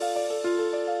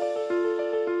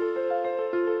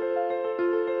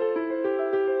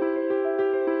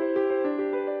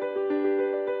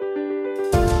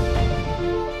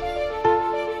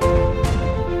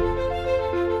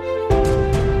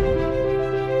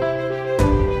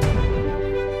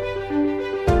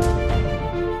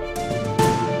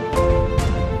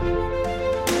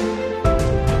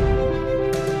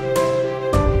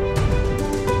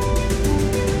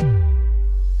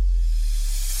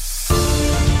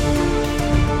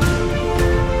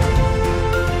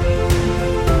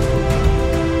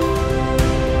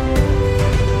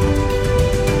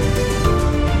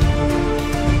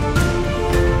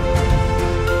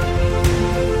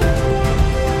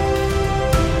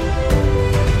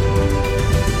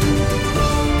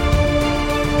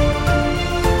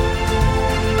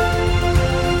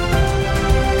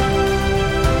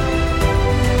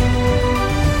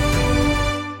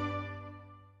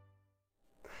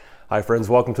Hi friends,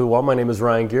 welcome to The Well. My name is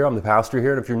Ryan Gear. I'm the pastor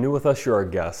here, and if you're new with us, you're our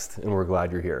guest, and we're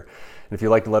glad you're here. And if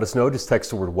you'd like to let us know, just text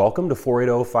the word WELCOME to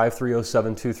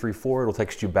 480-530-7234. It'll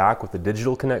text you back with the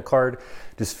digital Connect card.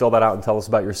 Just fill that out and tell us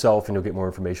about yourself, and you'll get more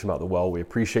information about The Well. We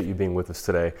appreciate you being with us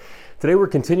today. Today we're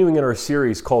continuing in our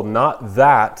series called Not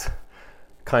That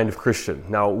Kind of Christian.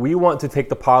 Now, we want to take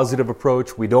the positive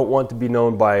approach. We don't want to be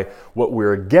known by what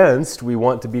we're against. We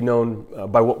want to be known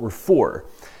by what we're for.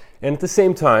 And at the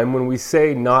same time, when we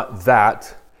say not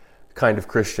that kind of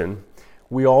Christian,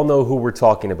 we all know who we're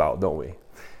talking about, don't we?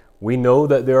 We know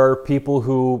that there are people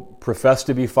who profess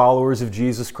to be followers of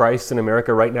Jesus Christ in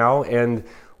America right now, and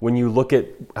when you look at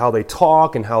how they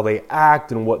talk and how they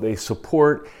act and what they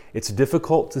support, it's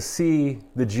difficult to see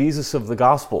the Jesus of the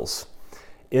Gospels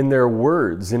in their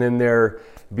words and in their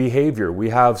behavior.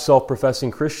 We have self-professing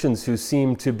Christians who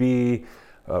seem to be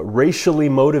racially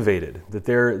motivated, that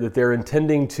they're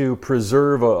intending to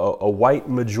preserve a white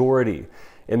majority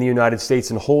in the United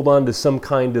States and hold on to some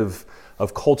kind of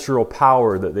cultural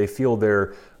power that they feel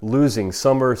they're losing.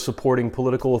 Some are supporting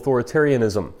political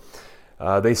authoritarianism.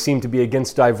 They seem to be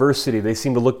against diversity. They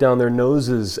seem to look down their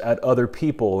noses at other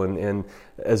people and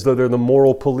as though they're the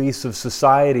moral police of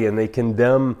society, and they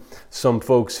condemn some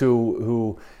folks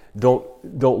who don't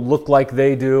look like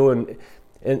they do.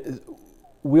 And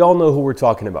we all know who we're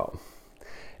talking about.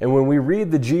 And when we read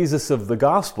the Jesus of the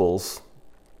Gospels,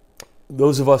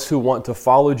 those of us who want to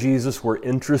follow Jesus, we're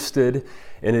interested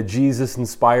in a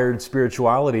Jesus-inspired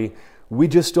spirituality, we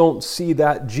just don't see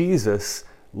that Jesus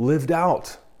lived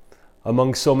out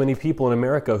among so many people in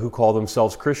America who call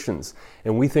themselves Christians.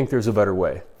 And we think there's a better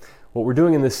way. What we're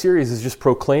doing in this series is just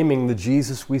proclaiming the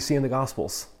Jesus we see in the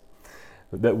Gospels.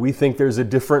 That we think there's a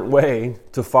different way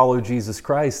to follow Jesus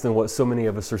Christ than what so many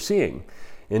of us are seeing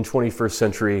in 21st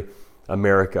century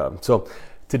America. So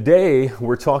today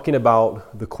we're talking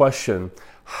about the question,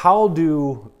 how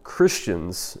do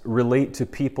Christians relate to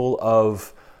people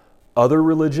of other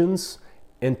religions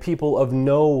and people of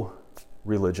no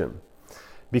religion?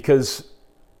 Because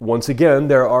once again,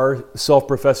 there are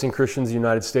self-professing Christians in the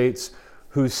United States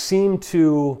who seem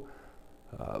to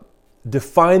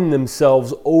define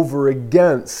themselves over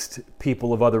against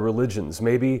people of other religions.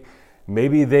 Maybe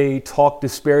they talk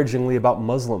disparagingly about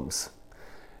Muslims.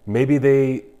 Maybe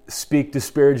they speak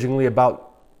disparagingly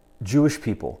about Jewish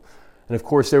people. And of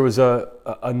course, there was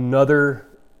another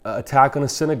attack on a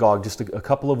synagogue just a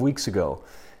couple of weeks ago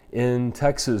in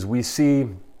Texas. We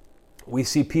see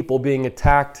people being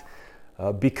attacked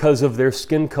because of their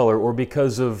skin color or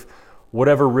because of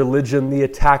whatever religion the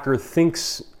attacker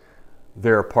thinks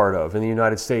they're a part of in the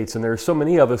United States. And there are so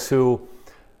many of us who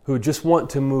just want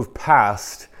to move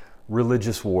past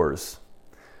religious wars.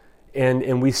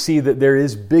 And we see that there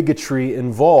is bigotry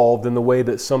involved in the way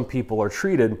that some people are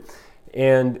treated.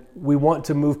 And we want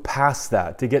to move past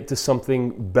that to get to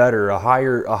something better, a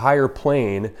higher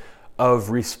plane of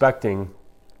respecting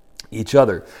each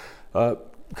other. A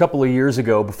couple of years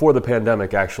ago, before the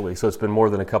pandemic actually, so it's been more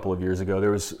than a couple of years ago,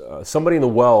 there was somebody in the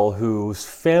Well whose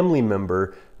family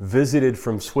member visited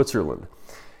from Switzerland.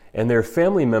 And their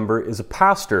family member is a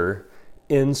pastor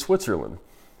in Switzerland.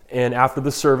 And after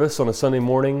the service on a Sunday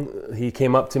morning, he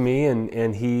came up to me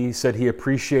and he said he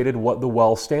appreciated what the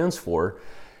Well stands for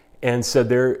and said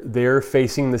they're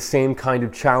facing the same kind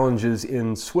of challenges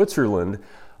in Switzerland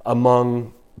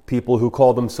among people who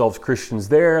call themselves Christians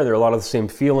there. There are a lot of the same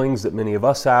feelings that many of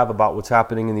us have about what's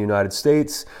happening in the United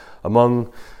States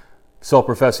among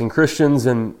self-professing Christians.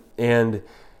 And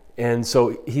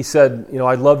so he said,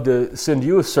 I'd love to send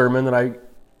you a sermon that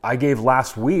I gave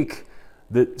last week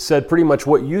that said pretty much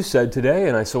what you said today.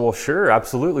 And I said, well, sure,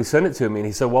 absolutely, send it to me. And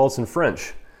he said, well, it's in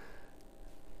French.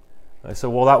 I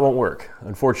said, well, that won't work,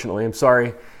 unfortunately. I'm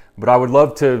sorry, but I would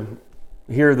love to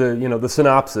hear the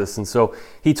synopsis. And so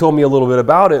he told me a little bit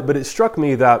about it, but it struck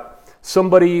me that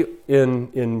somebody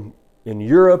in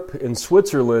Europe, in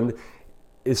Switzerland,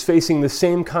 is facing the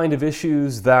same kind of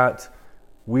issues that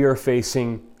we are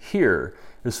facing here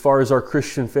as far as our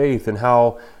Christian faith and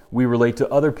how we relate to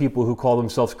other people who call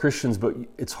themselves Christians, but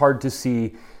it's hard to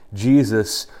see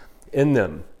Jesus in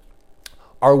them.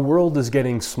 Our world is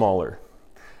getting smaller.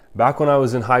 Back when I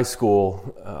was in high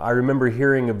school, I remember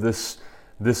hearing of this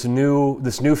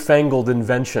newfangled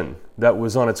invention that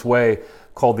was on its way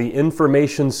called the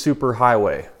information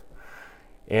superhighway.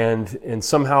 And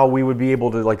somehow we would be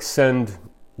able to send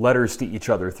letters to each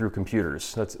other through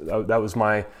computers. That was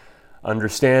my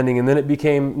understanding. And then it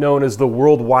became known as the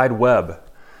World Wide Web.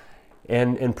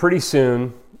 And pretty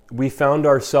soon we found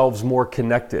ourselves more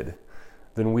connected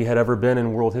than we had ever been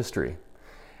in world history.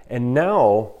 And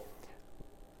now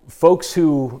folks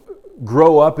who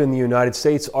grow up in the United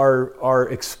States are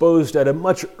exposed at a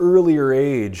much earlier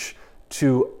age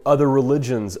to other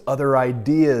religions, other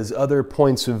ideas, other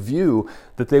points of view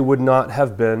that they would not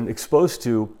have been exposed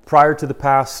to prior to the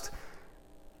past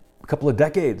couple of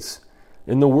decades.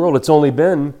 In the world, it's only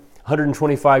been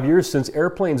 125 years since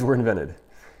airplanes were invented.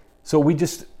 So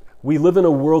we live in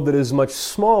a world that is much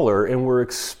smaller, and we're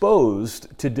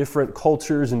exposed to different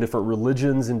cultures and different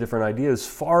religions and different ideas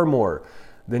far more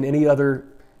than any other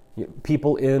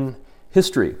people in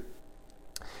history.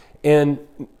 And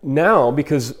now,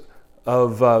 because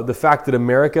of the fact that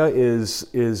America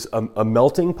is a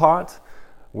melting pot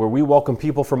where we welcome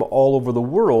people from all over the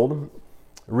world,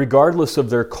 regardless of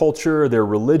their culture, their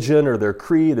religion, or their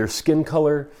creed, their skin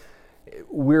color,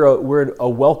 we're a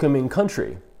welcoming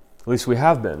country. At least we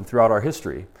have been throughout our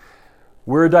history.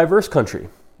 We're a diverse country.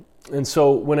 And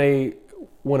so when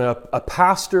a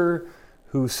pastor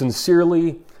who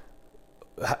sincerely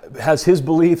has his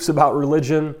beliefs about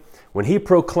religion, when he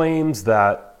proclaims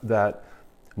that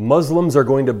Muslims are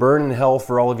going to burn in hell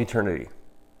for all of eternity,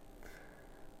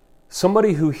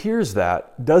 somebody who hears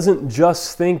that doesn't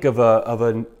just think of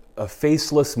a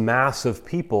faceless mass of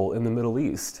people in the Middle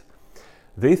East.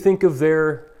 They think of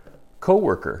their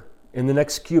coworker in the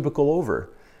next cubicle over,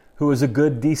 who is a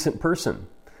good, decent person.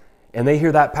 And they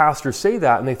hear that pastor say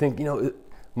that, and they think,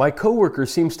 my coworker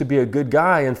seems to be a good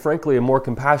guy and frankly a more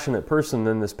compassionate person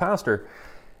than this pastor.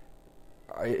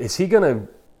 Is he going to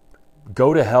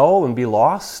go to hell and be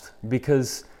lost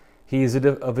because he is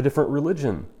of a different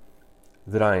religion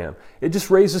than I am? It just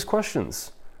raises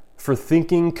questions for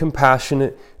thinking,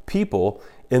 compassionate people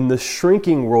in the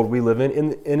shrinking world we live in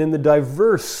and in the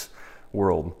diverse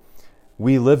world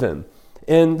we live in.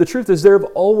 And the truth is, there have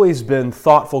always been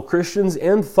thoughtful Christians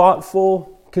and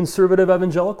thoughtful conservative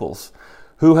evangelicals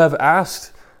who have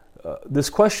asked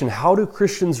this question: how do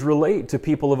Christians relate to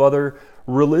people of other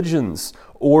religions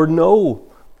or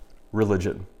no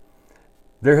religion?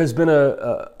 There has been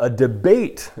a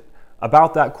debate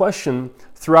about that question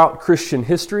throughout Christian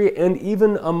history and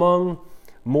even among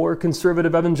more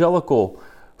conservative evangelical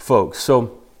folks.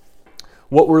 So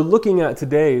what we're looking at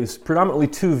today is predominantly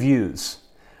two views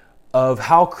of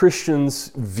how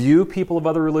Christians view people of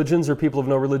other religions or people of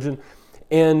no religion,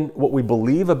 and what we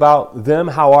believe about them,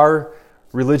 how our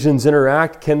religions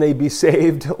interact, can they be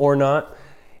saved or not?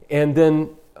 And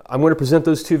then I'm going to present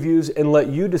those two views and let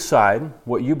you decide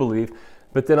what you believe.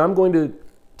 But then I'm going to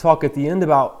talk at the end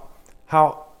about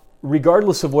how,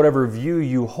 regardless of whatever view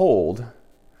you hold,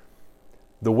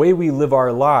 the way we live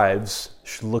our lives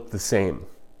should look the same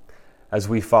as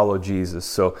we follow Jesus.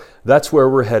 So that's where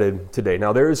we're headed today.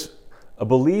 Now, there's a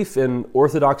belief in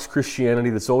Orthodox Christianity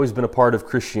that's always been a part of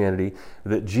Christianity,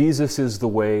 that Jesus is the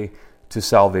way to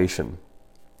salvation.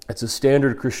 It's a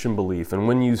standard Christian belief. And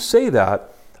when you say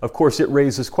that, of course, it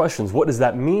raises questions. What does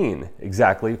that mean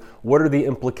exactly? What are the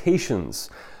implications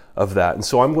of that? And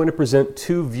so I'm going to present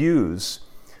two views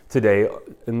today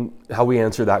in how we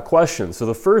answer that question. So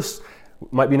the first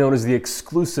might be known as the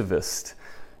exclusivist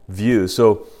view.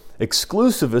 So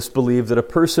exclusivists believe that a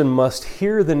person must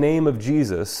hear the name of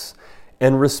Jesus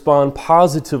and respond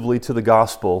positively to the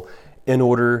gospel in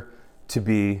order to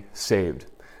be saved.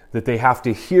 That they have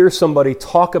to hear somebody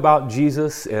talk about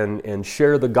Jesus and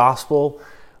share the gospel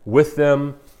with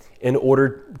them in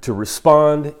order to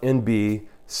respond and be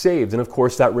saved. And of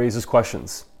course, that raises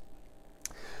questions.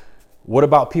 What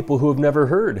about people who have never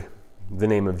heard the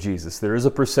name of Jesus? There is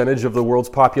a percentage of the world's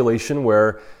population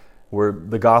where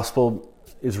the gospel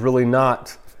is really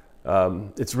not,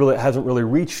 it hasn't really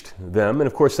reached them. And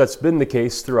of course, that's been the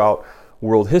case throughout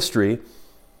world history.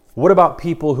 What about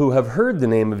people who have heard the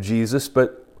name of Jesus,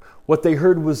 but what they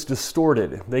heard was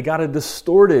distorted? They got a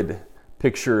distorted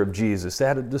picture of Jesus. They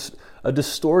had a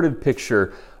distorted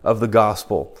picture of the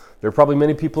gospel. There are probably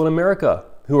many people in America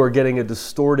who are getting a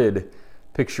distorted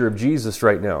picture of Jesus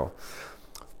right now.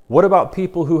 What about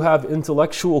people who have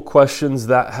intellectual questions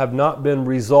that have not been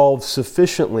resolved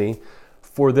sufficiently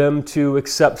for them to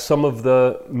accept some of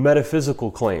the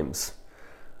metaphysical claims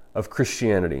of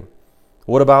Christianity?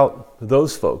 What about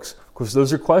those folks? Of course,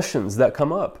 those are questions that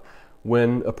come up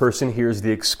when a person hears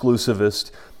the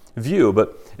exclusivist view.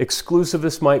 But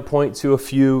exclusivists might point to a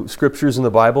few scriptures in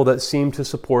the Bible that seem to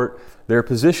support their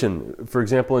position. For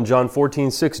example, in John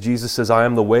 14:6, Jesus says, "I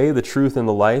am the way, the truth, and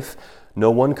the life. No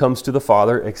one comes to the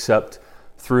Father except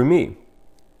through me."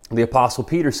 The Apostle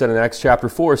Peter said in Acts chapter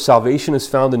 4, "Salvation is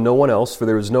found in no one else, for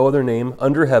there is no other name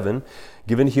under heaven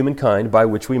given to humankind by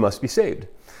which we must be saved."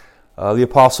 The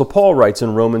Apostle Paul writes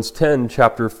in Romans 10,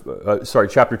 chapter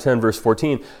 10, verse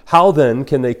 14, "How then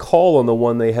can they call on the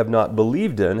one they have not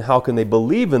believed in? How can they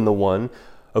believe in the one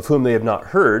of whom they have not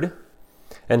heard?"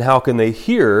 And how can they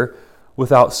hear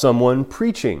without someone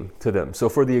preaching to them? So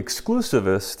for the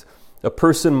exclusivist, a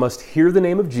person must hear the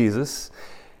name of Jesus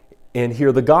and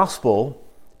hear the gospel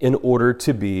in order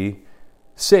to be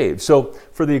saved. So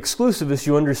for the exclusivist,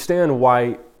 you understand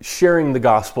why sharing the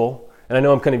gospel, and I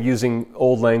know I'm kind of using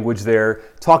old language there,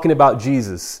 talking about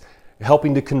Jesus,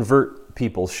 helping to convert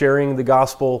people, sharing the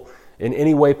gospel in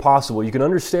any way possible, you can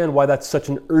understand why that's such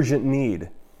an urgent need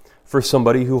for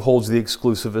somebody who holds the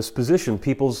exclusivist position.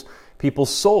 People's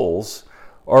souls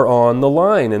are on the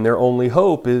line, and their only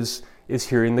hope is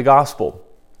hearing the gospel.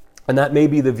 And that may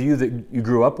be the view that you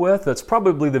grew up with. That's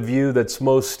probably the view that's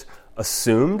most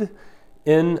assumed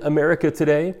in America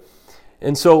today.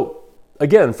 And so,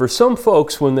 again, for some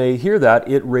folks, when they hear that,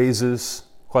 it raises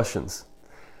questions.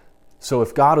 So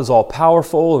if God is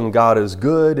all-powerful and God is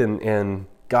good and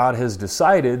God has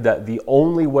decided that the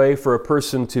only way for a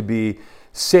person to be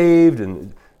saved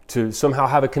and to somehow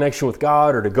have a connection with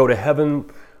God or to go to heaven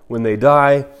when they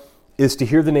die is to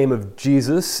hear the name of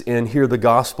Jesus and hear the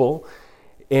gospel,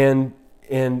 and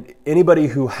anybody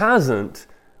who hasn't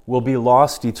will be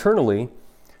lost eternally,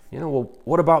 well,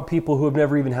 what about people who have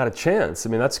never even had a chance? I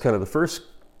mean, that's kind of the first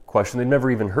question. They've never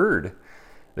even heard.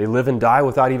 They live and die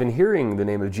without even hearing the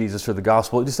name of Jesus or the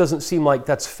gospel. It just doesn't seem like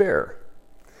that's fair.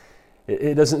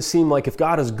 It doesn't seem like if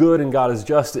God is good and God is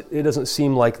just, it doesn't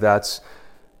seem like that's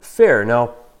fair.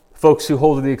 Now, folks who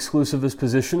hold the exclusivist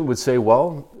position would say,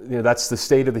 well, that's the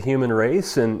state of the human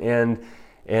race, and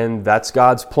that's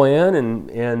God's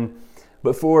plan.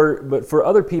 But for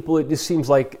other people, it just seems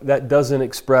like that doesn't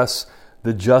express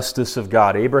the justice of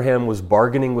God. Abraham was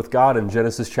bargaining with God in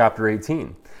Genesis chapter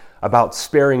 18 about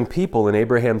sparing people, and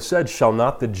Abraham said, "Shall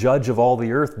not the judge of all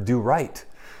the earth do right?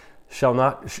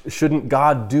 Shouldn't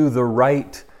God do the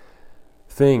right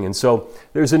thing?" And so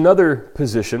there's another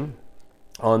position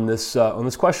on this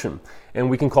question, and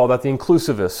we can call that the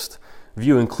inclusivist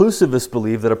view. Inclusivists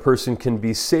believe that a person can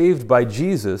be saved by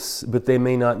Jesus, but they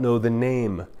may not know the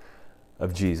name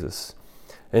of Jesus.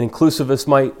 An inclusivist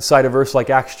might cite a verse like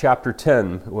Acts chapter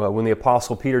 10, when the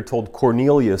Apostle Peter told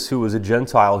Cornelius, who was a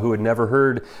Gentile who had never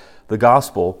heard the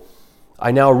gospel,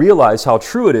 "I now realize how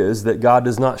true it is that God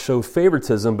does not show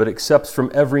favoritism, but accepts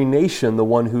from every nation the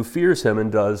one who fears him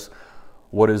and does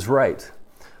what is right."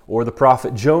 Or the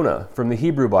prophet Jonah from the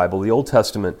Hebrew Bible, the Old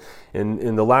Testament.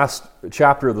 In the last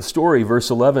chapter of the story, verse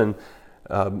 11,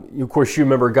 of course you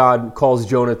remember God calls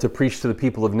Jonah to preach to the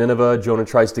people of Nineveh. Jonah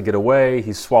tries to get away.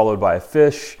 He's swallowed by a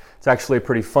fish. It's actually a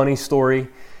pretty funny story.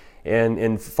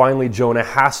 And finally Jonah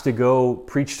has to go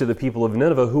preach to the people of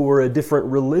Nineveh, who were a different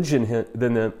religion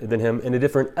than him and a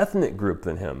different ethnic group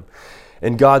than him.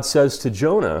 And God says to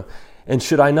Jonah, "And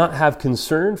should I not have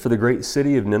concern for the great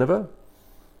city of Nineveh,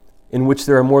 in which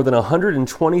there are more than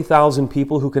 120,000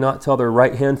 people who cannot tell their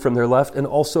right hand from their left, and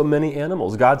also many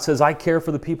animals?" God says, I care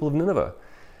for the people of Nineveh,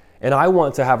 and I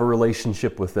want to have a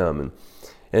relationship with them.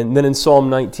 And then in Psalm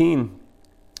 19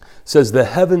 says, "The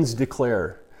heavens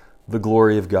declare the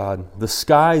glory of God. The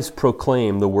skies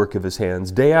proclaim the work of his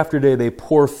hands. Day after day they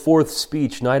pour forth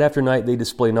speech. Night after night they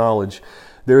display knowledge.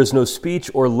 There is no speech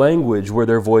or language where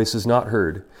their voice is not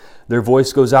heard. Their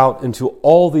voice goes out into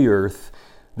all the earth,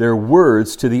 their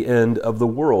words to the end of the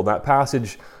world." That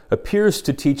passage appears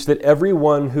to teach that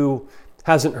everyone who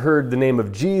hasn't heard the name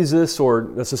of Jesus or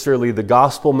necessarily the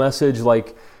gospel message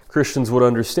like Christians would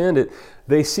understand it,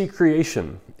 they see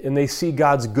creation and they see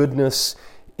God's goodness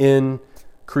in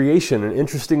creation. And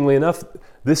interestingly enough,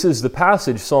 this is the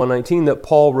passage, Psalm 19, that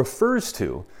Paul refers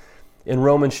to in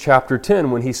Romans chapter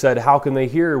 10 when he said, "How can they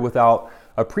hear without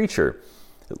a preacher?"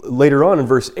 Later on in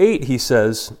verse 8, he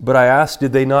says, "But I asked,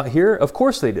 did they not hear? Of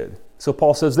course they did." So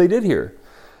Paul says they did hear.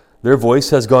 "Their voice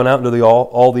has gone out into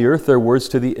all the earth, their words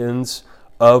to the ends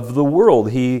of the world."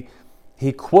 He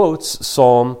quotes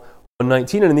Psalm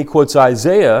 119, and then he quotes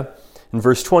Isaiah in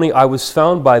verse 20, "I was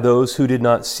found by those who did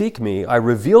not seek me. I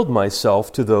revealed myself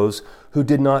to those who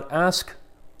did not ask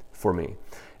for me."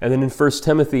 And then in 1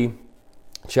 Timothy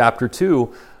chapter 2,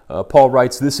 Paul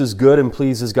writes, "This is good and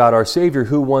pleases God our Savior,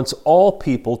 who wants all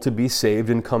people to be saved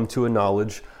and come to a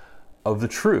knowledge of the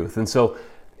truth." And so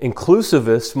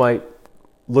inclusivists might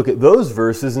look at those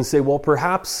verses and say, well,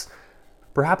 perhaps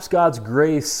God's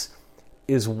grace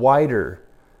is wider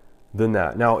than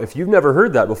that. Now, if you've never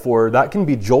heard that before, that can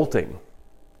be jolting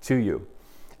to you.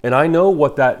 And I know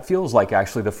what that feels like,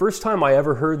 actually. The first time I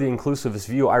ever heard the inclusivist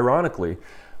view, ironically,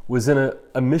 was in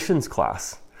a missions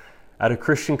class at a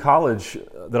Christian college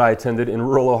that I attended in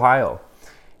rural Ohio.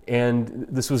 And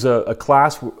this was a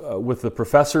class with a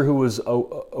professor who was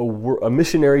a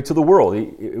missionary to the world.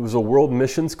 It was a world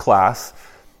missions class,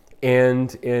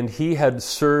 and he had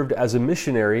served as a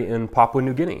missionary in Papua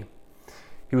New Guinea.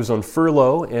 he was on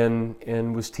furlough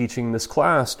and was teaching this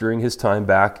class during his time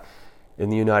back in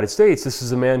the United States. This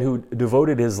is a man who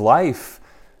devoted his life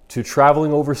to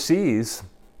traveling overseas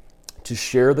to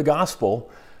share the gospel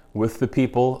with the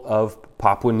people of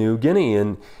Papua New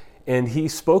Guinea. And he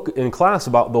spoke in class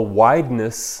about the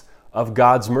wideness of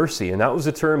God's mercy. And that was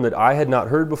a term that I had not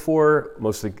heard before.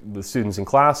 Most of the students in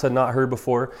class had not heard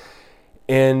before.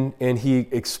 And he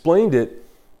explained it,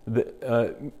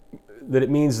 that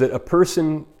it means that a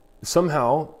person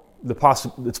somehow,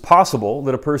 it's possible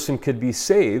that a person could be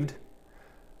saved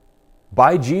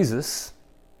by Jesus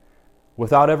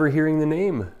without ever hearing the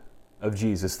name of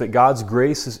Jesus, that God's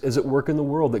grace is at work in the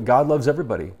world, that God loves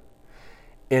everybody.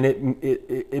 And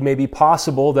it may be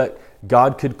possible that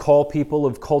God could call people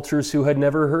of cultures who had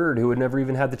never heard, who had never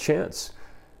even had the chance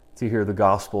to hear the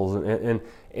Gospels,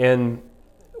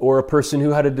 or a person who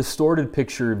had a distorted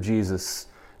picture of Jesus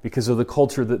because of the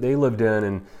culture that they lived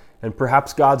in, and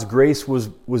perhaps God's grace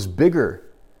was bigger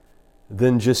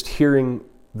than just hearing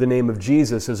the name of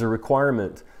Jesus as a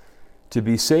requirement to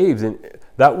be saved. And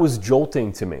that was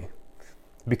jolting to me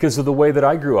because of the way that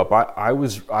I grew up. I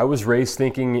was raised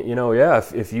thinking,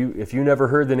 if you never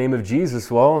heard the name of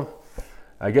Jesus, well,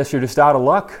 I guess you're just out of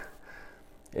luck.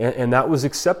 And that was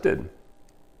accepted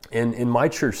in my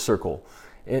church circle.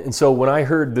 And so when I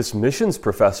heard this missions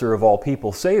professor of all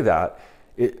people say that,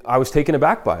 I was taken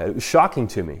aback by it. It was shocking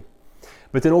to me.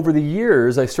 But then over the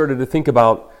years, I started to think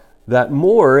about that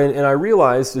more, and I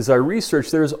realized as I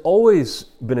researched, there's always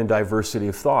been a diversity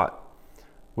of thought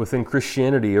within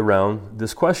Christianity around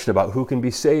this question about who can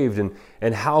be saved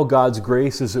and how God's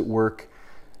grace is at work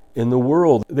in the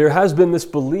world. There has been this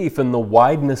belief in the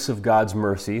wideness of God's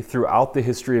mercy throughout the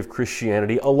history of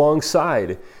Christianity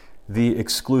alongside the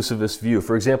exclusivist view.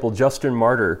 For example, Justin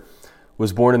Martyr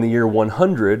was born in the year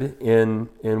 100 in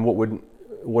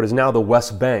what is now the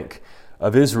West Bank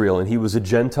of Israel, and he was a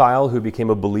Gentile who became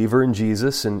a believer in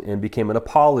Jesus and became an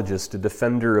apologist, a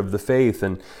defender of the faith.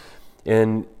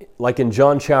 And like in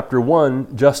John chapter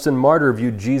 1, Justin Martyr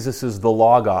viewed Jesus as the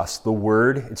Logos, the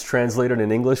Word. It's translated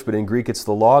in English, but in Greek it's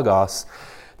the Logos.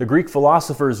 The Greek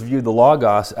philosophers viewed the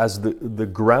Logos as the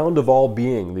ground of all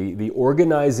being, the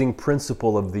organizing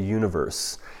principle of the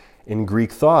universe in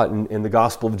Greek thought. And the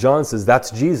Gospel of John says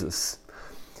that's Jesus.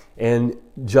 And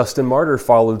Justin Martyr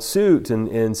followed suit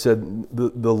and said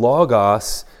the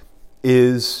Logos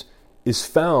is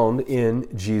found in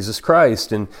Jesus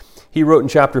Christ. And he wrote in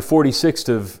chapter 46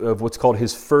 of what's called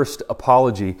his first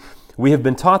apology, "We have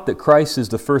been taught that Christ is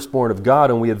the firstborn of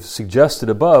God, and we have suggested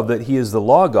above that he is the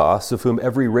Logos, of whom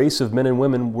every race of men and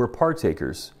women were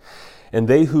partakers. And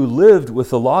they who lived with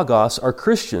the Logos are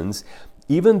Christians,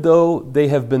 even though they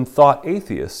have been thought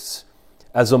atheists,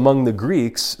 as among the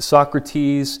Greeks,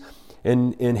 Socrates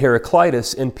and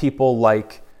Heraclitus and people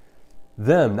like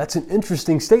them." That's an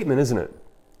interesting statement, isn't it?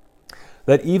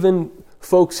 That even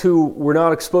folks who were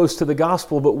not exposed to the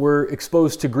gospel but were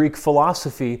exposed to Greek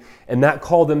philosophy, and that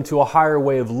called them to a higher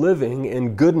way of living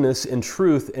in goodness and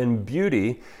truth and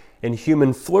beauty and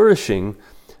human flourishing,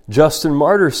 Justin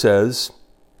Martyr says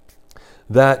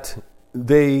that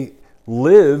they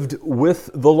lived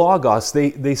with the Logos.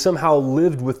 They somehow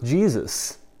lived with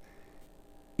Jesus,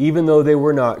 even though they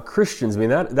were not Christians. I mean,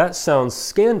 that sounds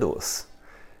scandalous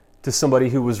to somebody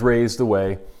who was raised the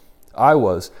way I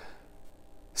was.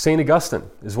 St. Augustine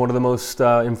is one of the most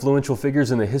influential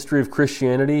figures in the history of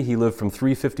Christianity. He lived from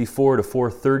 354 to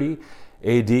 430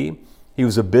 AD. He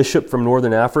was a bishop from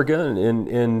northern Africa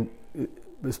and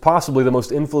is possibly the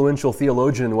most influential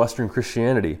theologian in Western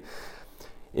Christianity.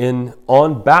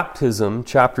 On Baptism,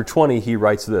 chapter 20, he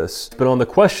writes this: "But on the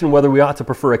question whether we ought to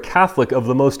prefer a Catholic of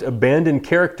the most abandoned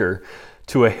character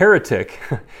to a heretic,"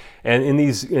 and in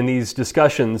these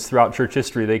discussions throughout church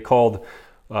history, they called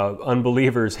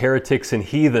unbelievers heretics and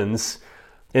heathens,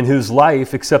 in whose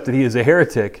life, except that he is a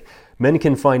heretic, men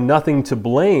can find nothing to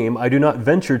blame, I do not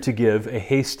venture to give a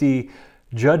hasty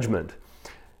judgment.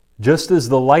 Just as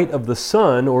the light of the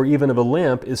sun or even of a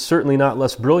lamp is certainly not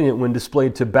less brilliant when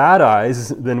displayed to bad eyes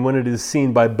than when it is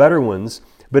seen by better ones,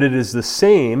 but it is the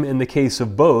same in the case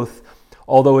of both,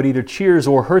 although it either cheers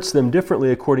or hurts them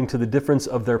differently according to the difference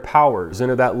of their powers." And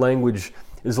that language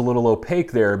is a little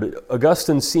opaque there, but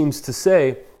Augustine seems to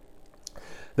say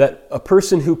that a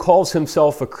person who calls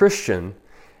himself a Christian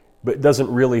but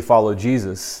doesn't really follow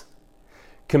Jesus,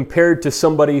 compared to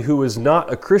somebody who is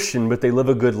not a Christian but they live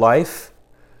a good life,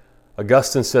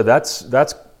 Augustine said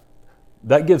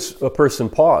that gives a person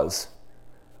pause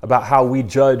about how we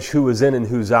judge who is in and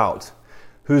who's out,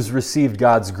 who's received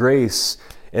God's grace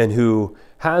and who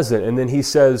hasn't. And then he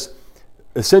says,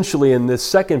 essentially in this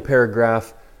second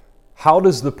paragraph, how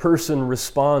does the person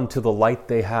respond to the light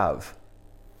they have?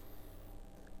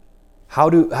 How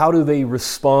do they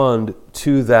respond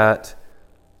to that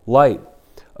light?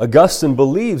 Augustine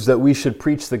believes that we should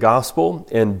preach the gospel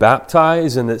and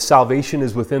baptize, and that salvation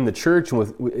is within the church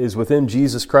and is within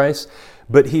Jesus Christ,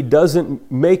 but he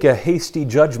doesn't make a hasty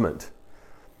judgment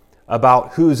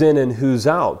about who's in and who's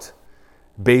out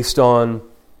based on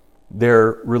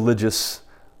their religious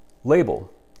label.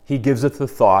 He gives it the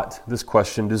thought this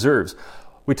question deserves.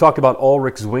 We talked about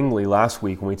Ulrich Zwingli last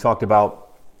week when we talked about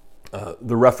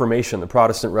the Reformation, the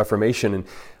Protestant Reformation. And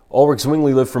Ulrich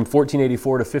Zwingli lived from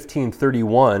 1484 to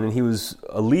 1531, and he was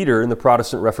a leader in the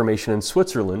Protestant Reformation in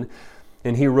Switzerland.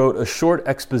 And he wrote a short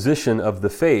exposition of the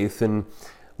faith. And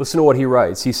listen to what he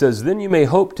writes. He says, "Then you may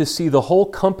hope to see the whole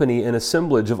company and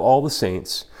assemblage of all the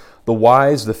saints, the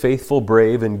wise, the faithful,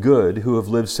 brave, and good, who have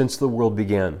lived since the world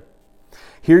began.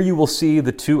 Here you will see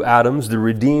the two Adams, the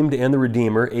redeemed and the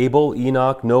Redeemer, Abel,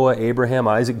 Enoch, Noah, Abraham,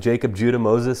 Isaac, Jacob, Judah,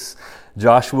 Moses,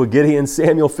 Joshua, Gideon,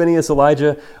 Samuel, Phineas,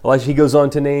 Elijah." He goes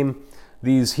on to name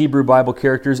these Hebrew Bible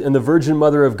characters, "and the Virgin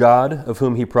Mother of God, of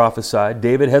whom he prophesied,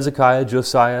 David, Hezekiah,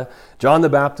 Josiah, John the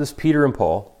Baptist, Peter, and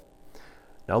Paul."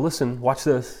 Now listen, watch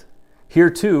this. Here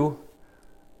too,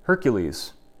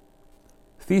 Hercules,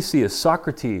 Theseus,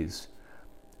 Socrates,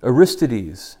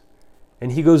 Aristides.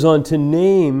 And he goes on to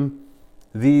name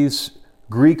these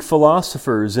Greek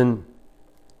philosophers and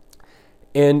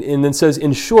then says,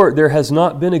 "In short, there has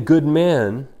not been a good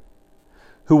man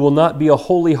who will not be a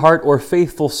holy heart or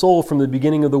faithful soul from the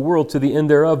beginning of the world to the end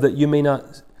thereof, that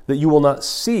you will not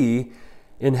see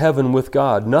in heaven with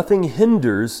God. Nothing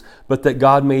hinders but that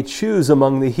God may choose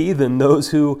among the heathen those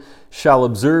who shall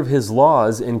observe his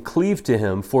laws and cleave to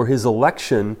him, for his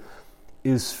election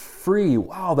is free."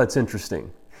 Wow, that's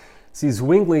interesting. See,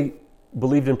 Zwingli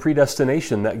believed in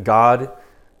predestination, that God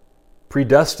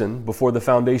predestined before the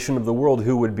foundation of the world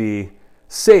who would be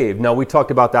saved. Now, we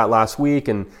talked about that last week,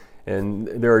 and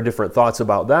there are different thoughts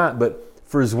about that, but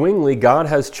for Zwingli, God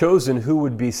has chosen who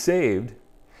would be saved,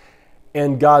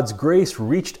 and God's grace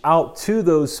reached out to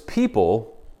those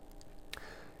people,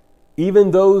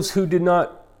 even those who did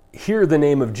not hear the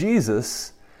name of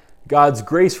Jesus. God's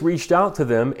grace reached out to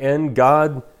them, and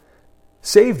God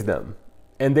saved them.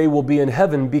 And they will be in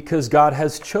heaven because God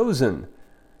has chosen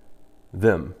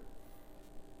them.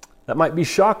 That might be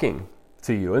shocking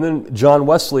to you. And then John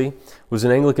Wesley was an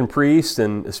Anglican priest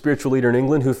and a spiritual leader in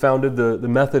England who founded the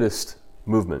Methodist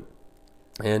movement.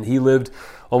 And he lived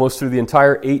almost through the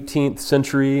entire 18th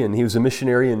century, and he was a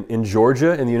missionary in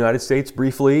Georgia in the United States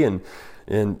briefly, and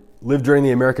lived during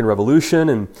the American Revolution.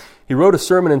 And he wrote a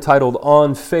sermon entitled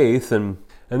 "On Faith," and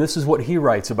this is what he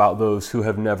writes about those who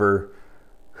have never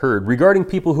heard. "Regarding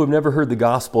people who have never heard the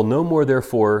gospel, no more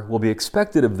therefore will be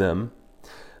expected of them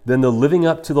than the living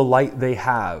up to the light they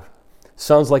have."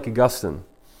 Sounds like Augustine.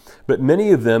 "But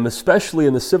many of them, especially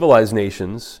in the civilized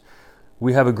nations,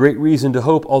 we have a great reason to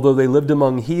hope, although they lived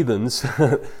among heathens,"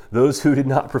 those who did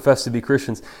not profess to be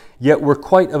Christians, "yet were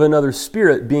quite of another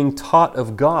spirit, being taught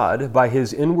of God by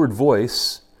his inward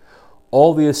voice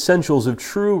all the essentials of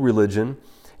true religion.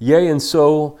 Yea, and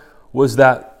so was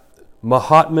that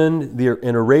Mahatman,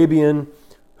 an Arabian,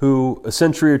 who a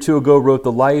century or two ago wrote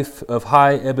the life of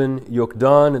Hai Ibn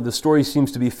Yokdan. The story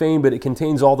seems to be famed, but it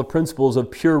contains all the principles of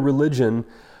pure religion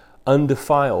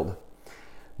undefiled.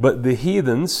 But the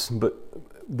heathens, but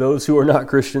those who are not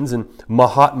Christians, and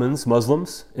Mahatmans,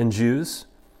 Muslims and Jews,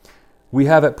 we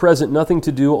have at present nothing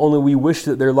to do, only we wish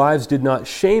that their lives did not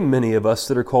shame many of us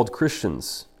that are called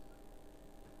Christians.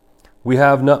 We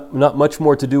have not much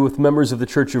more to do with members of the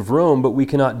Church of Rome, but we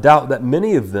cannot doubt that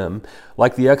many of them,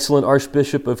 like the excellent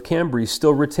Archbishop of Cambrai,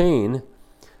 still retain,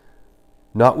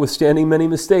 notwithstanding many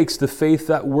mistakes, the faith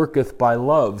that worketh by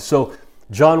love." So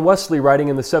John Wesley, writing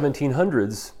in the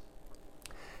 1700s,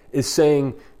 is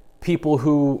saying people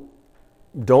who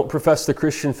don't profess the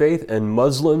Christian faith, and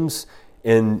Muslims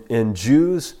and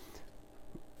Jews,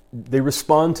 they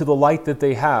respond to the light that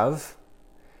they have,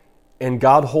 and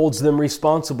God holds them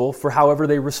responsible for however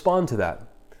they respond to that.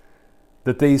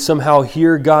 That they somehow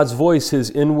hear God's voice,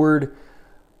 his inward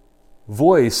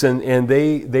voice, and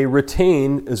they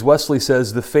retain, as Wesley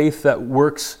says, the faith that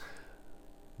works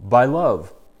by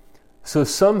love. So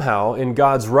somehow in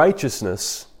God's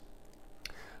righteousness,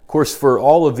 of course, for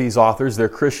all of these authors, they're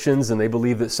Christians and they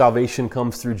believe that salvation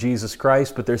comes through Jesus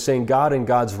Christ, but they're saying God in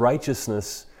God's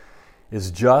righteousness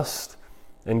is just,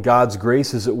 and God's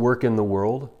grace is at work in the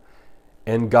world.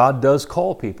 And God does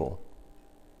call people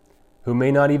who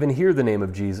may not even hear the name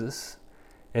of Jesus,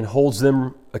 and holds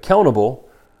them accountable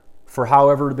for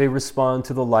however they respond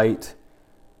to the light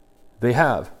they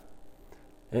have.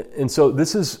 And so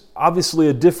this is obviously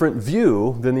a different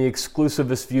view than the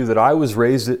exclusivist view that I was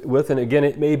raised with. And again,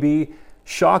 it may be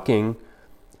shocking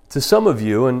to some of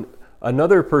you. And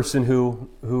another person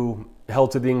who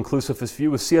held to the inclusivist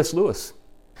view was C.S. Lewis.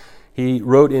 He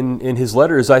wrote in his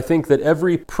letters, "I think that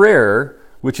every prayer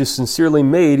which is sincerely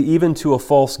made even to a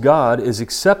false god is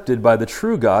accepted by the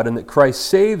true God, and that Christ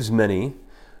saves many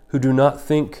who do not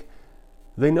think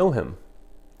they know him."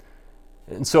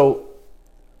 And so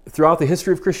throughout the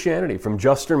history of Christianity, from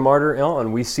Justin Martyr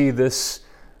on, we see this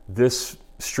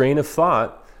strain of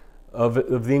thought of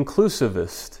the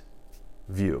inclusivist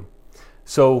view.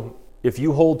 So if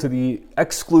you hold to the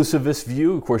exclusivist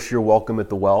view, of course you're welcome at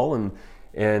the well,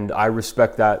 and I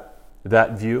respect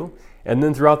that view. And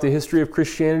then throughout the history of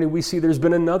Christianity, we see there's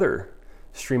been another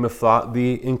stream of thought,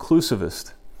 the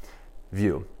inclusivist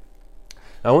view.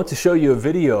 Now, I want to show you a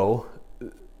video.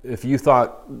 If you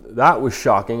thought that was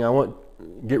shocking,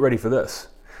 get ready for this.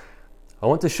 I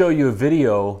want to show you a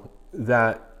video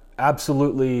that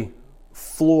absolutely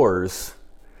floors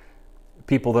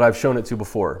people that I've shown it to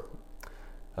before.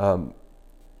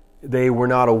 They were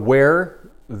not aware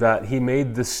that he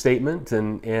made this statement,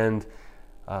 and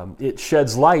it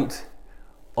sheds light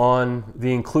on the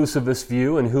inclusivist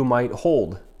view and who might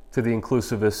hold to the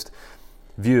inclusivist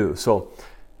view. So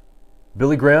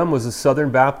Billy Graham was a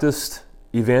Southern Baptist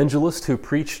evangelist who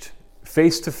preached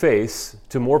face-to-face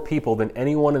to more people than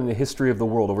anyone in the history of the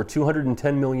world, over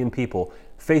 210 million people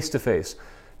face-to-face,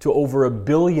 to over 1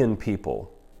 billion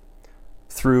people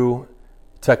through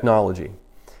technology.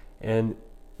 And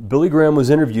Billy Graham was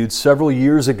interviewed several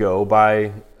years ago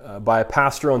by a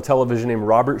pastor on television named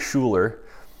Robert Schuller,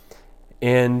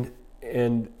 and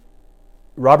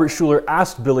Robert Schuller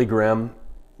asked Billy Graham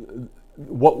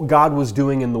what God was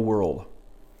doing in the world.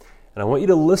 And I want you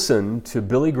to listen to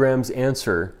Billy Graham's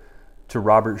answer to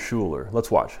Robert Schuller. Let's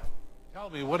watch.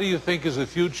 Tell me, what do you think is the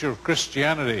future of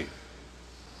Christianity?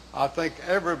 I think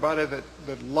everybody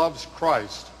that loves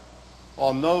Christ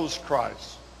or knows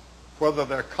Christ, whether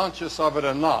they're conscious of it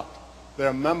or not,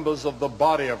 they're members of the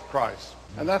body of Christ.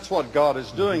 And that's what God is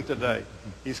doing today.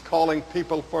 He's calling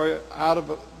people out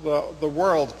of the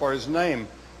world for his name,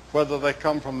 whether they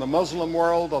come from the Muslim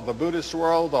world or the Buddhist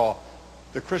world or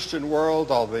the Christian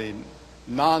world or the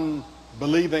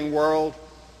non-believing world.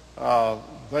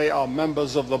 They are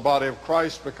members of the body of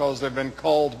Christ because they've been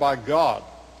called by God.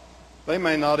 They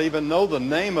may not even know the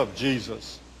name of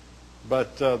Jesus,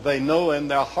 but they know in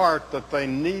their heart that they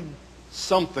need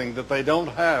something that they don't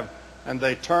have, and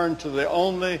they turn to the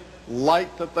only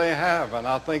light that they have. And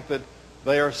I think that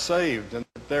they are saved and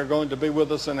that they're going to be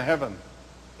with us in heaven.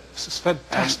 This is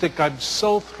fantastic. I'm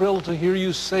so thrilled to hear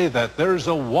you say that. There's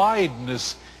a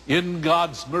wideness in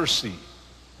God's mercy.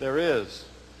 There is.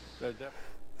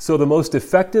 So the most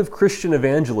effective Christian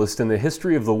evangelist in the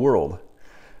history of the world,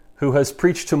 who has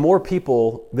preached to more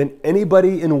people than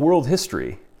anybody in world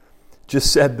history,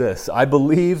 just said this: "I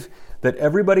believe that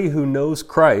everybody who knows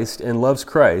Christ and loves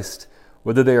Christ,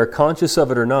 whether they are conscious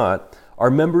of it or not, are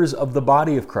members of the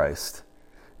body of Christ.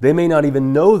 They may not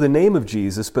even know the name of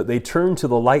Jesus, but they turn to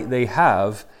the light they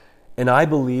have, and I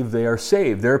believe they are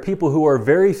saved." There are people who are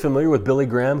very familiar with Billy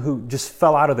Graham who just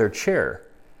fell out of their chair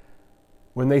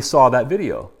when they saw that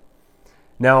video.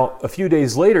 Now, a few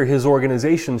days later, his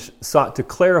organization sought to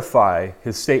clarify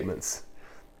his statements,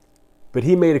 but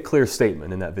he made a clear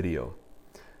statement in that video.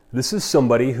 This is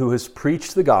somebody who has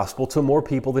preached the gospel to more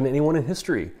people than anyone in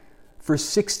history for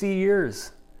 60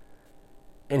 years.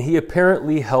 And he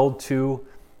apparently held to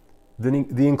the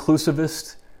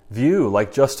inclusivist view,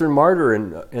 like Justin Martyr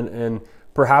and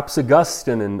perhaps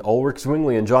Augustine and Ulrich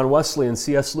Zwingli and John Wesley and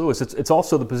C.S. Lewis. It's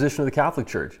also the position of the Catholic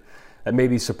Church. That may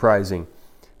be surprising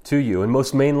to you. In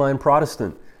most mainline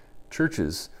Protestant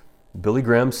churches, Billy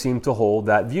Graham seemed to hold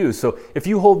that view. So if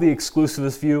you hold the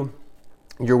exclusivist view,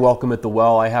 you're welcome at the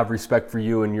well. I have respect for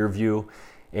you and your view,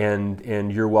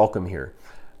 and you're welcome here.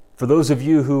 For those of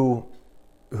you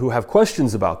who have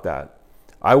questions about that,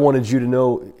 I wanted you to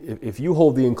know, if you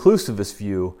hold the inclusivist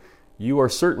view, you are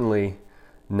certainly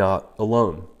not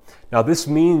alone. Now, this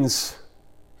means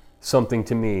something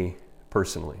to me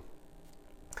personally.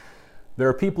 There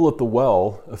are people at the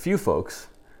well, a few folks,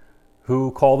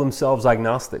 who call themselves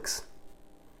agnostics.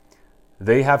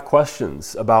 They have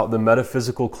questions about the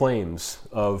metaphysical claims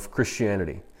of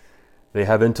Christianity. They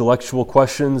have intellectual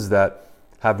questions that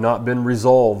have not been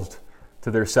resolved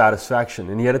to their satisfaction.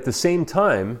 And yet at the same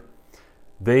time,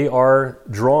 they are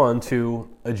drawn to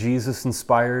a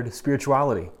Jesus-inspired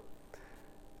spirituality.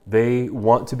 They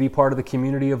want to be part of the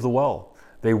community of the well.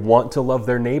 They want to love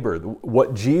their neighbor.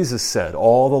 What Jesus said,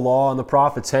 all the law and the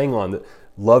prophets hang on, that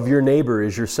love your neighbor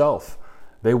as yourself.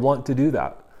 They want to do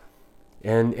that.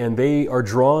 And they are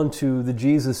drawn to the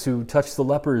Jesus who touched the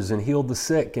lepers and healed the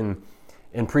sick and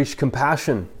preached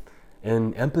compassion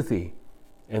and empathy.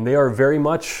 And they are very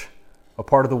much a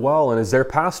part of the well. And as their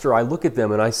pastor, I look at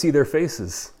them and I see their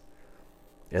faces.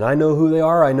 And I know who they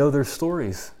are. I know their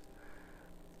stories.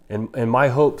 And my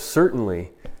hope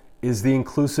certainly is the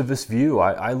inclusivist view.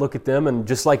 I look at them and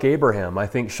just like Abraham, I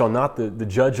think, shall not the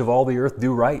judge of all the earth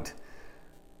do right?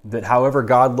 That however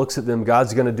God looks at them,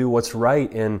 God's going to do what's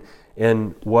right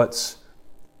and what's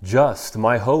just.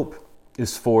 My hope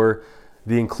is for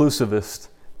the inclusivist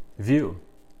view.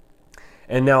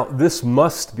 And now this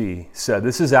must be said.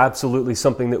 This is absolutely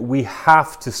something that we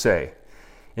have to say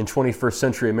in 21st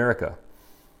century America.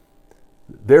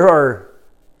 There are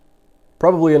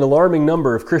probably an alarming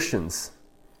number of Christians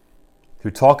who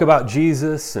talk about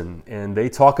Jesus and they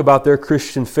talk about their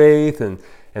Christian faith and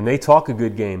they talk a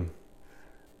good game.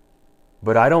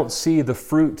 But I don't see the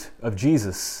fruit of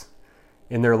Jesus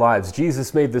in their lives.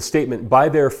 Jesus made this statement, by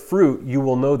their fruit you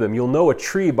will know them. You'll know a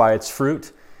tree by its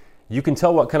fruit. You can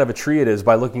tell what kind of a tree it is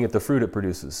by looking at the fruit it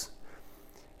produces.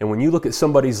 And when you look at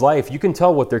somebody's life, you can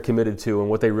tell what they're committed to and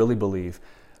what they really believe.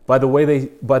 By the way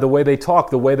they talk,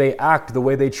 the way they act, the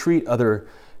way they treat other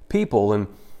people.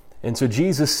 And so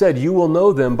Jesus said, you will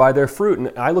know them by their fruit.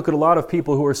 And I look at a lot of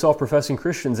people who are self-professing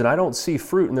Christians and I don't see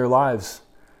fruit in their lives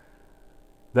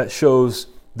that shows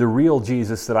the real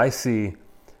Jesus that I see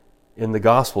in the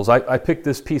Gospels. I picked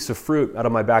this piece of fruit out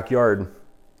of my backyard.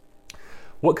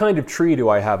 What kind of tree do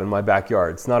I have in my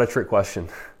backyard? It's not a trick question.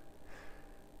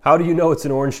 How do you know it's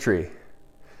an orange tree?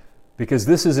 Because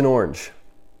this is an orange.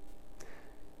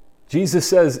 Jesus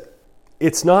says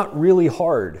it's not really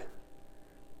hard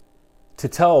to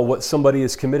tell what somebody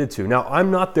is committed to. Now,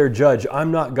 I'm not their judge.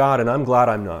 I'm not God, and I'm glad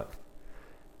I'm not.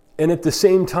 And at the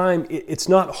same time, it's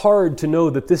not hard to know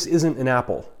that this isn't an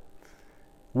apple.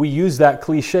 We use that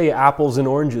cliche, apples and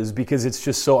oranges, because it's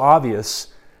just so obvious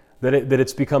that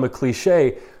it's become a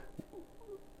cliche.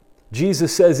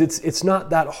 Jesus says it's not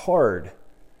that hard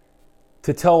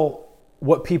to tell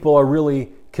what people are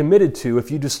really committed to if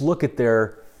you just look at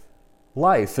their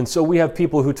life. And so we have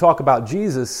people who talk about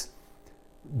Jesus,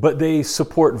 but they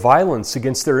support violence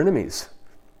against their enemies.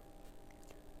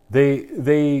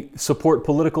 They support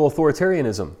political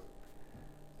authoritarianism.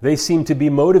 They seem to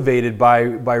be motivated by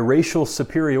racial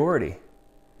superiority.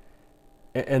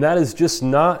 And that is just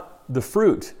not the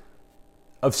fruit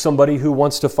of somebody who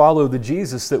wants to follow the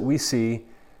Jesus that we see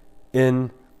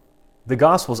in the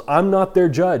Gospels. I'm not their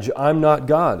judge. I'm not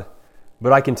God.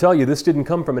 But I can tell you this didn't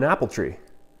come from an apple tree.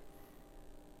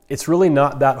 It's really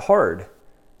not that hard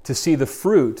to see the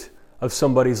fruit of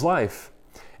somebody's life.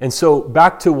 And so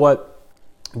back to what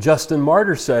Justin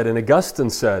Martyr said and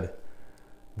Augustine said,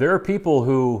 there are people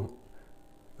who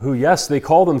yes, they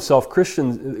call themselves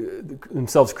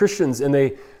Christians, and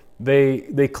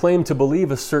they claim to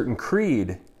believe a certain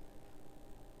creed.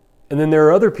 And then there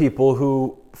are other people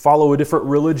who follow a different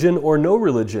religion or no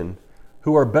religion,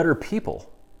 who are better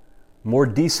people, more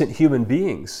decent human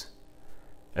beings.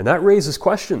 And that raises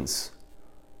questions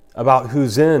about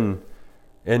who's in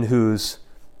and who's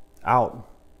out.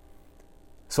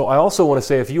 So I also want to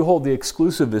say, if you hold the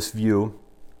exclusivist view,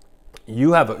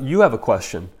 you have a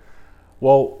question.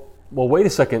 Well, wait a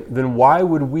second. Then why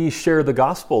would we share the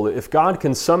gospel? If God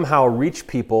can somehow reach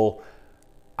people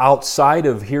outside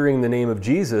of hearing the name of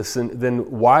Jesus,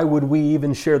 then why would we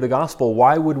even share the gospel?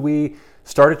 Why would we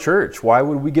start a church? Why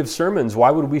would we give sermons?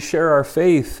 Why would we share our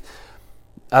faith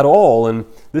at all? And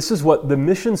this is what the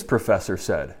missions professor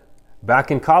said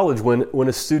back in college when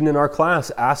a student in our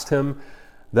class asked him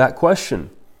that question.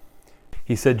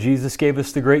 He said, Jesus gave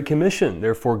us the Great Commission.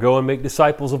 Therefore, go and make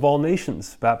disciples of all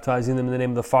nations, baptizing them in the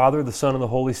name of the Father, the Son, and the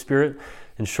Holy Spirit.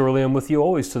 And surely I'm with you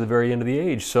always to the very end of the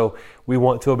age. So we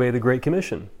want to obey the Great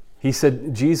Commission. He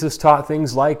said, Jesus taught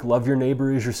things like love your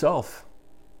neighbor as yourself.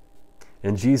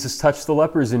 And Jesus touched the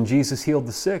lepers, and Jesus healed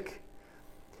the sick.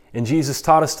 And Jesus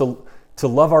taught us to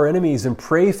love our enemies and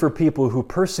pray for people who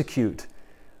persecute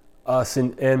us.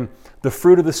 And the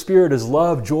fruit of the Spirit is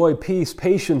love, joy, peace,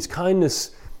 patience,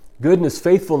 kindness, goodness,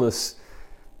 faithfulness,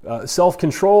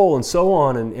 self-control, and so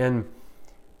on. And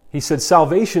he said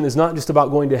salvation is not just about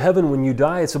going to heaven when you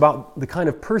die, it's about the kind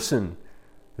of person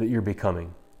that you're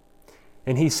becoming.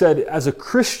 And he said, as a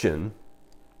Christian,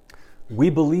 we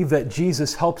believe that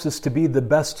Jesus helps us to be the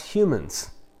best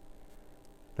humans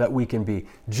that we can be.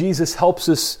 Jesus helps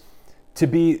us to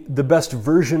be the best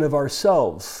version of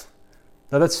ourselves.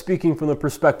 Now that's speaking from the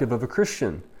perspective of a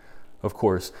Christian, of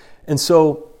course. And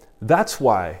so that's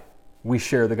why we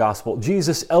share the gospel.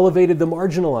 Jesus elevated the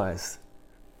marginalized.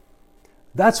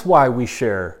 That's why we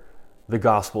share the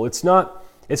gospel. It's not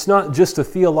it's not just a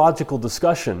theological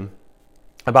discussion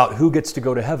about who gets to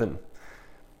go to heaven.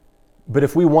 But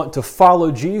if we want to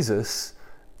follow Jesus,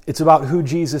 it's about who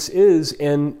Jesus is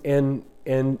and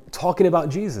talking about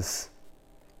Jesus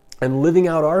and living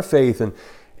out our faith.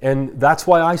 And that's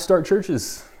why I start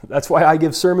churches. That's why I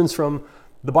give sermons from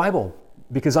the Bible,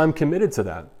 because I'm committed to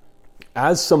that.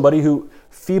 As somebody who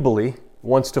feebly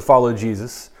wants to follow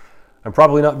Jesus, I'm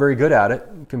probably not very good at it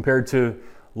compared to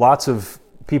lots of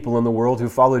people in the world who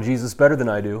follow Jesus better than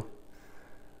I do.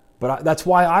 But that's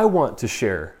why I want to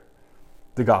share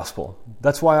the gospel.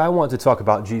 That's why I want to talk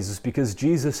about Jesus, because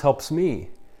Jesus helps me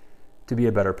to be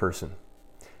a better person.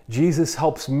 Jesus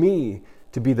helps me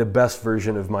to be the best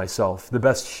version of myself, the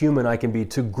best human I can be,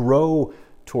 to grow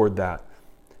toward that,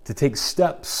 to take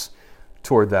steps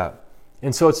toward that.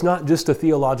 And so it's not just a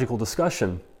theological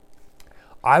discussion.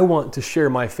 I want to share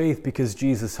my faith because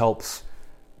Jesus helps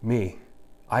me.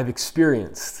 I've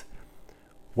experienced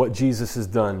what Jesus has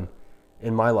done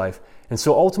in my life. And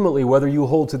so ultimately, whether you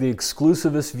hold to the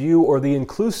exclusivist view or the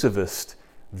inclusivist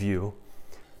view,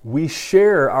 we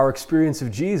share our experience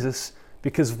of Jesus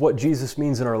because of what Jesus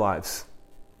means in our lives.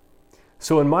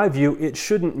 So in my view, it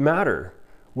shouldn't matter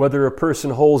whether a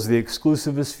person holds the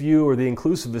exclusivist view or the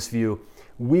inclusivist view.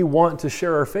 We want to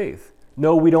share our faith.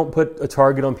 No, we don't put a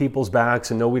target on people's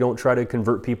backs, and no, we don't try to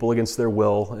convert people against their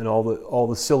will and all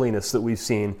the silliness that we've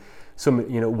seen. Some,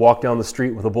 walk down the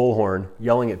street with a bullhorn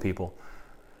yelling at people.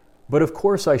 But of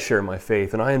course I share my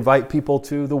faith, and I invite people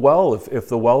to the well if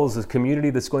the well is a community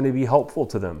that's going to be helpful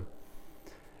to them.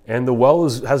 And the well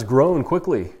has grown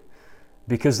quickly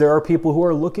because there are people who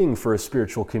are looking for a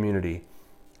spiritual community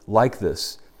like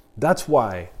this. That's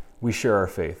why we share our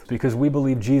faith, because we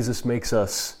believe Jesus makes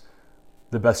us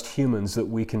the best humans that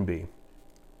we can be.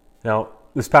 Now,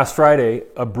 this past Friday,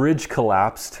 a bridge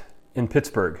collapsed in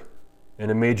Pittsburgh, in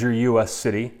a major U.S.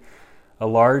 city. A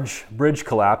large bridge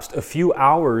collapsed a few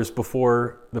hours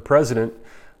before the president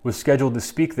was scheduled to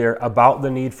speak there about the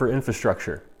need for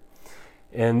infrastructure.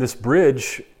 And this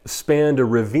bridge spanned a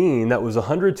ravine that was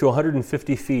 100 to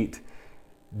 150 feet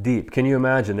deep. Can you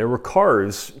imagine? There were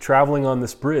cars traveling on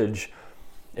this bridge,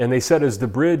 and they said as the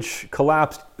bridge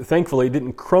collapsed, thankfully it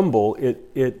didn't crumble,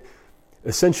 it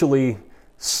essentially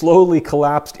slowly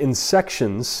collapsed in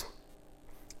sections,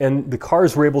 and the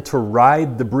cars were able to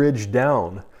ride the bridge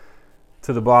down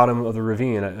to the bottom of the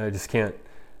ravine. I just can't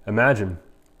imagine.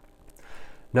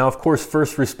 Now, of course,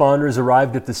 first responders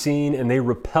arrived at the scene and they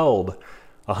rappelled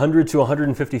 100 to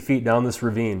 150 feet down this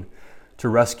ravine to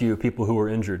rescue people who were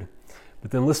injured.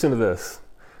 But then listen to this.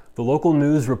 The local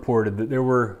news reported that there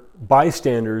were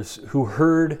bystanders who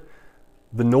heard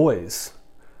the noise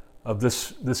of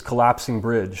this collapsing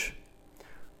bridge,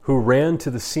 who ran to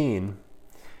the scene,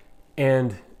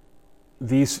 and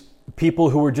these people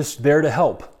who were just there to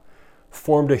help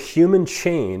formed a human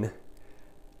chain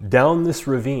down this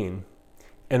ravine,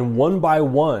 and one by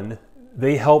one,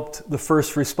 they helped the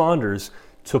first responders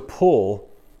to pull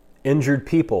injured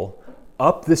people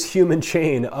up this human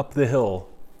chain up the hill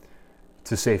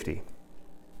to safety.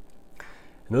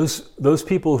 And those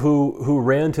people who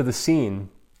ran to the scene,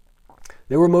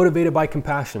 they were motivated by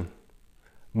compassion,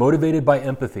 motivated by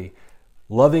empathy,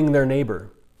 loving their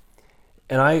neighbor.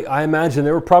 And I imagine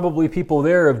there were probably people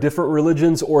there of different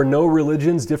religions or no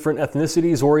religions, different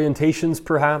ethnicities, orientations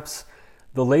perhaps.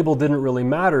 The label didn't really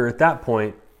matter at that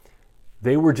point.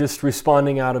 They were just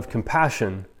responding out of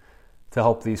compassion to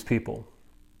help these people.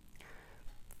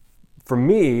 For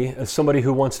me, as somebody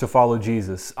who wants to follow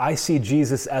Jesus, I see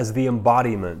Jesus as the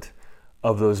embodiment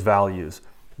of those values.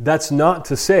 That's not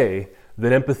to say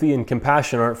that empathy and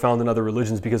compassion aren't found in other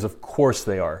religions, because of course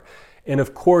they are. And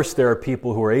of course there are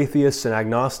people who are atheists and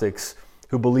agnostics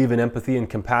who believe in empathy and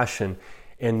compassion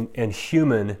and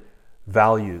human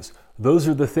values. Those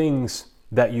are the things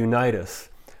that unite us.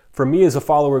 For me as a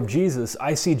follower of Jesus,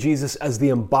 I see Jesus as the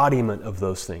embodiment of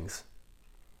those things.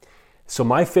 So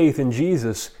my faith in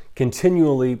Jesus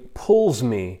continually pulls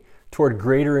me toward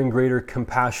greater and greater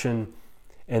compassion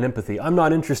and empathy. I'm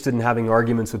not interested in having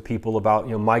arguments with people about,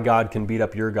 my God can beat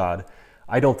up your God.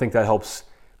 I don't think that helps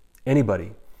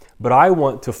anybody. But I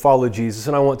want to follow Jesus,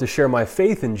 and I want to share my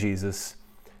faith in Jesus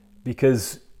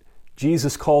because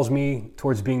Jesus calls me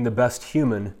towards being the best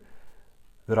human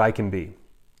that I can be.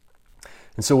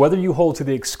 And so whether you hold to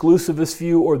the exclusivist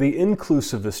view or the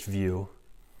inclusivist view,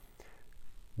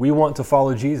 we want to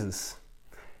follow Jesus.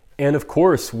 And of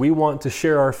course, we want to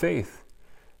share our faith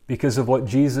because of what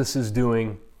Jesus is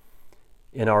doing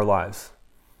in our lives.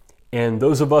 And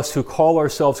those of us who call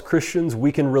ourselves Christians,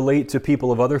 we can relate to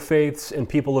people of other faiths and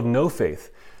people of no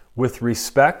faith with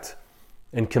respect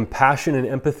and compassion and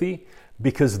empathy,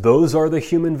 because those are the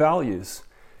human values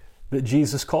that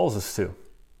Jesus calls us to.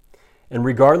 And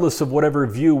regardless of whatever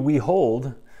view we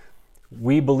hold,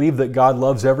 we believe that God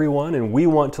loves everyone, and we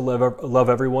want to love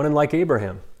everyone. And like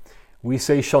Abraham, we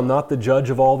say, shall not the judge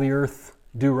of all the earth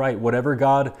do right? Whatever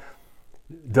God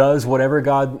does, whatever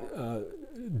God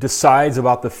decides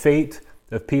about the fate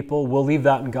of people, we'll leave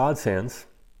that in God's hands.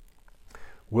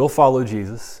 We'll follow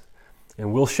Jesus,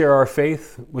 and we'll share our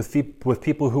faith with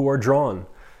people who are drawn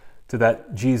to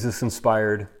that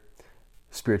Jesus-inspired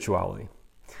spirituality.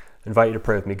 I invite you to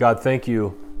pray with me. God, thank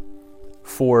you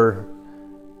for,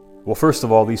 well, first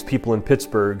of all, these people in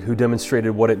Pittsburgh who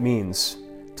demonstrated what it means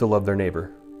to love their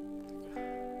neighbor.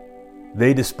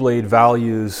 They displayed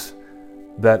values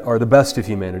that are the best of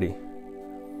humanity.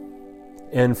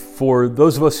 And for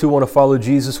those of us who want to follow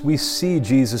Jesus, we see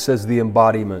Jesus as the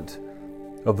embodiment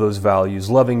of those values,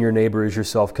 loving your neighbor as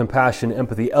yourself, compassion,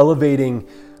 empathy, elevating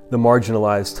the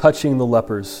marginalized, touching the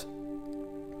lepers,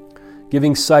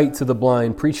 giving sight to the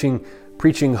blind,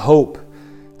 preaching hope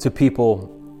to people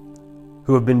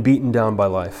who have been beaten down by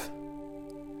life.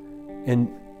 And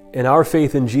our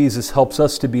faith in Jesus helps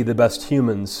us to be the best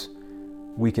humans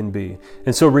we can be.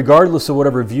 And so regardless of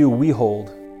whatever view we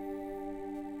hold,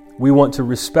 we want to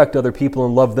respect other people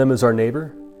and love them as our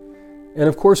neighbor. And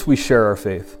of course we share our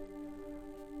faith,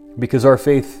 because our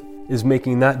faith is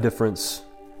making that difference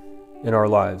in our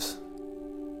lives.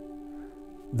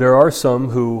 There are some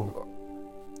who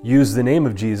use the name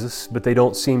of Jesus, but they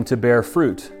don't seem to bear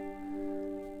fruit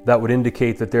that would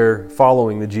indicate that they're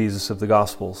following the Jesus of the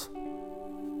Gospels.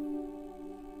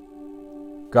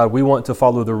 God, we want to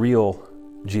follow the real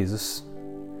Jesus,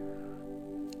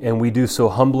 and we do so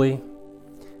humbly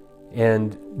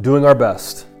and doing our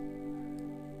best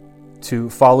to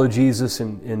follow Jesus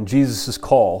and Jesus'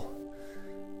 call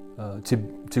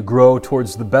to grow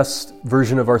towards the best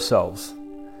version of ourselves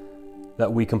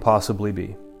that we can possibly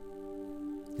be.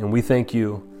 And we thank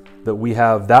you that we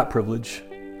have that privilege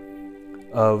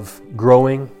of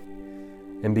growing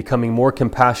and becoming more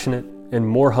compassionate and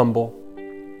more humble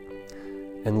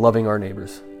and loving our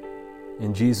neighbors.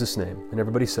 In Jesus' name. And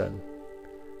everybody said,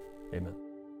 amen.